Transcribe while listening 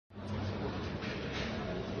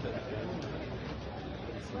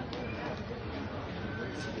The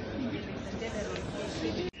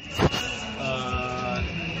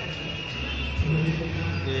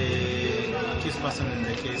accused person in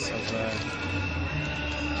the case of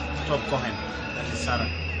Tob Cohen, that is Sarah,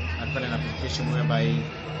 had filed an application whereby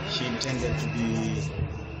she intended to be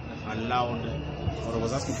allowed, or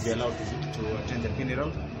was asking to be allowed to attend the funeral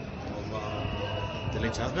of the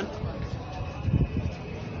late husband.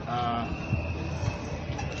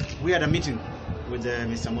 We had a meeting with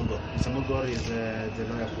Mr. Mulgor. Mr. Mulgor is the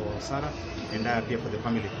lawyer for Sarah, and I appear for the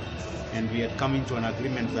family. And we had come into an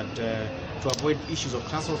agreement that to avoid issues of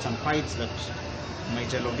tussles and fights that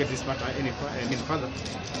might elongate this matter any further,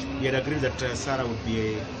 we had agreed that Sarah would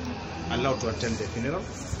be allowed to attend the funeral.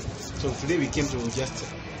 So today we came to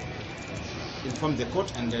just inform the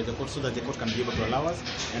court, and the court, so that the court can be able to allow us.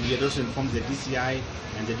 And we had also informed the DCI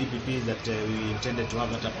and the DPP that we intended to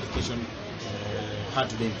have that application heard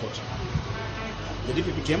today in court. The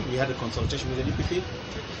DPP came, we had a consultation with the DPP,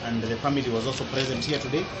 and the family was also present here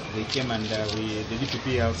today. They came, and the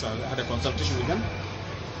DPP also had a consultation with them,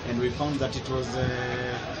 and we found that it was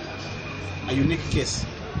a unique case.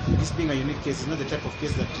 This being a unique case is not the type of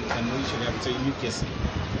case that you can usually have. It's a unique case,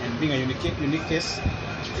 and being a unique case,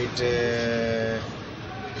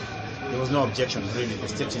 there was no objection really. The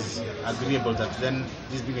state is agreeable that then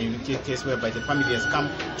this being a unique case whereby the family has come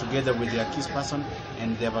together with the accused person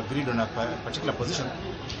and they have agreed on a particular position,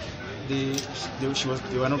 they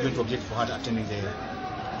were not going to object for her attending the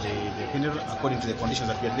funeral according to the conditions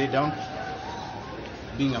that we had laid down.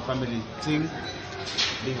 Being a family thing,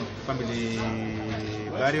 being a family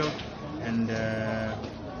burial, and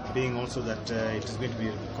being also that it is going to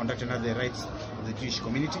be conducted under the rights of the Jewish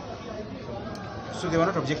community. So they were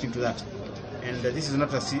not objecting to that. And this is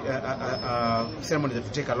not a ceremony that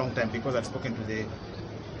will take a long time, because I've spoken to the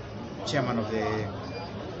chairman of the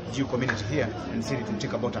Jew community here and said it will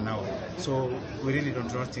take about an hour. So we really don't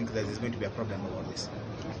think that there's going to be a problem about this.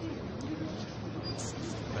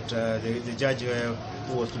 But the judge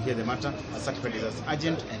who was to hear the matter has certified it as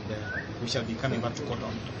urgent, and we shall be coming back to court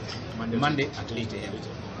on Monday at 8 a.m.